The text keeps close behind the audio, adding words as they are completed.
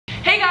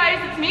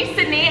me,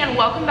 Sydney, and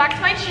welcome back to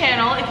my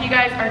channel. If you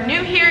guys are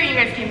new here, you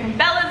guys came from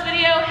Bella's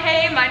video,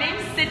 hey, my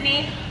name's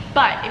Sydney.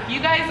 But if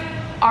you guys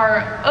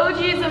are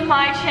OGs of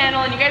my channel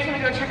and you guys want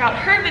to go check out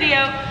her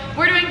video,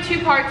 we're doing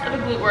 2 parts of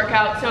a glute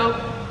workout. So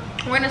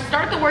we're going to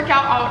start the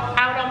workout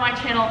out on my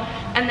channel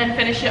and then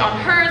finish it on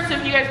hers. So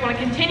if you guys want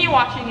to continue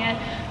watching it,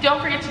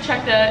 don't forget to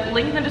check the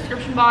link in the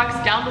description box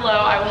down below.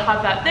 I will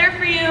have that there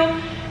for you.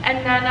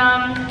 And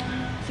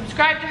then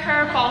subscribe to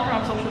her, follow her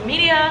on social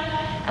media,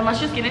 and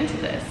let's just get into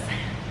this.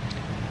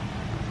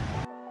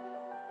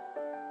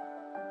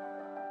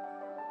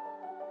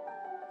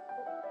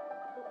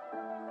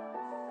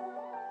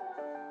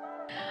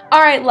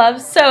 Alright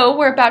loves, so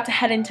we're about to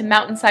head into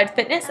Mountainside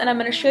Fitness and I'm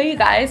going to show you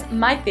guys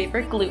my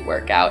favorite glute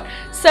workout.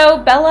 So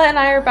Bella and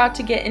I are about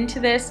to get into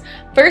this.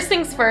 First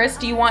things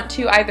first, you want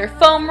to either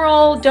foam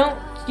roll,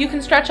 you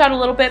can stretch out a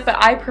little bit,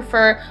 but I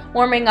prefer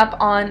warming up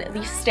on the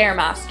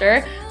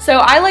Stairmaster. So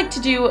I like to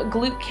do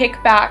glute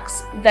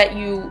kickbacks that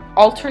you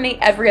alternate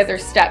every other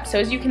step. So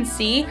as you can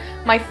see,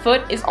 my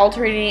foot is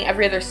alternating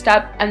every other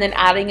step and then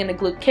adding in a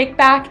glute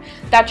kickback.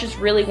 That just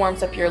really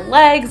warms up your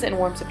legs and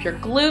warms up your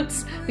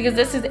glutes because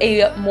this is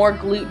a more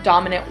glute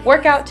dominant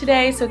workout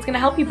today, so it's going to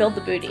help you build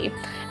the booty.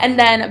 And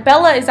then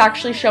Bella is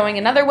actually showing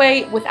another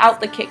way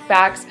without the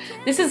kickbacks.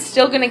 This is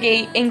still going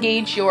to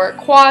engage your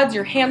quads,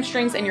 your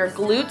hamstrings, and your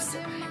glutes,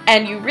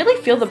 and you really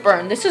feel the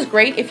burn. This is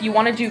great if you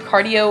want to do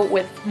cardio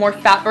with more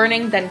fat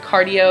burning than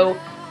cardio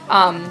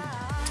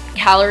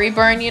calorie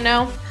burn, you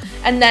know.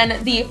 And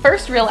then the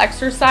first real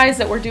exercise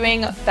that we're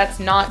doing that's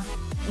not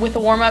with a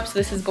warm-up, so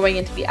this is going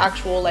into the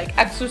actual like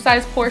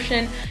exercise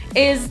portion,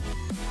 is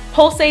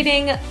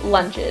pulsating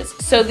lunges.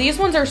 So these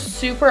ones are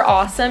super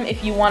awesome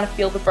if you want to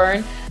feel the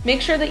burn. Make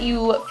sure that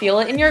you feel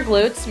it in your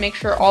glutes. Make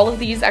sure all of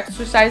these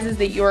exercises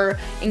that you're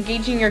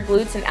engaging your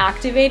glutes and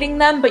activating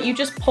them, but you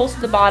just pulse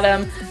the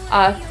bottom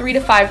 3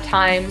 to 5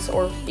 times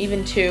or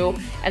even 2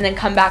 and then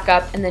come back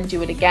up and then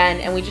do it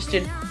again. And we just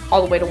did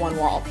all the way to 1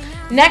 wall.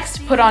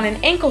 Next, put on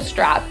an ankle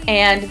strap,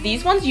 and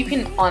these ones you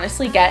can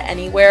honestly get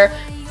anywhere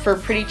for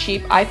pretty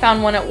cheap. I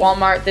found one at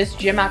Walmart. This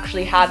gym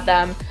actually had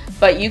them,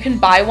 but you can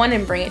buy one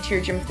and bring it to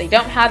your gym if they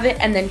don't have it,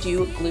 and then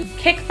do glute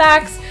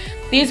kickbacks.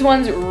 These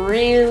ones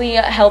really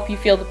help you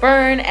feel the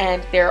burn,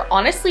 and they're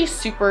honestly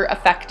super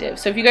effective.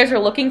 So if you guys are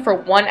looking for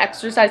one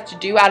exercise to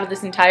do out of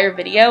this entire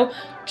video,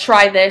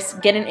 try this.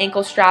 Get an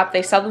ankle strap.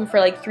 They sell them for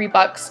like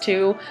 $3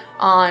 too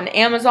on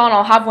Amazon.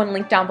 I'll have one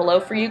linked down below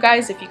for you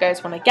guys if you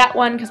guys want to get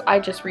one, because I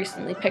just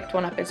recently picked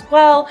one up as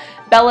well.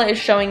 Bella is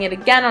showing it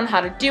again on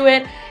how to do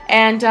it,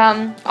 and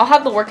I'll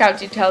have the workout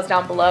details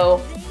down below.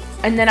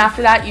 And then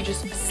after that, you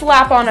just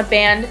slap on a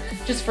band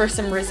just for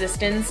some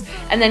resistance,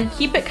 and then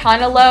keep it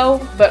kind of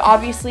low, but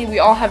obviously we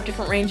all have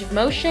different range of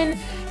motion,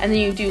 and then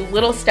you do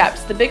little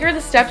steps. The bigger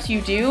the steps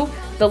you do,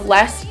 the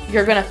less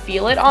you're gonna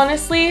feel it,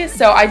 honestly.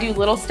 So I do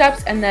little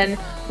steps, and then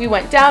we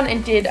went down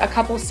and did a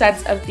couple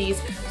sets of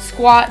these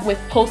squat with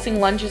pulsing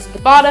lunges at the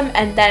bottom,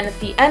 and then at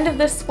the end of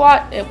this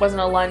squat, it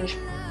wasn't a lunge,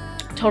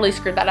 totally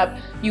screwed that up,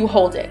 you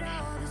hold it.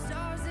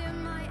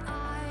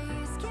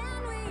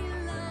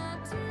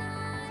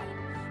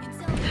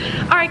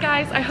 Alright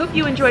guys, I hope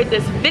you enjoyed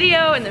this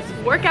video and this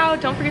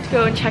workout. Don't forget to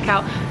go and check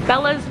out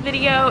Bella's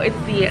video. It's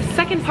the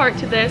second part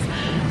to this.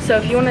 So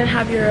if you want to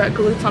have your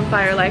glutes on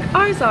fire like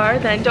ours are,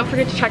 then don't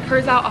forget to check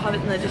hers out. I'll have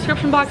it in the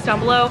description box down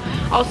below.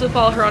 Also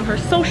follow her on her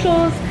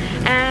socials,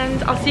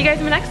 and I'll see you guys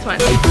in the next one.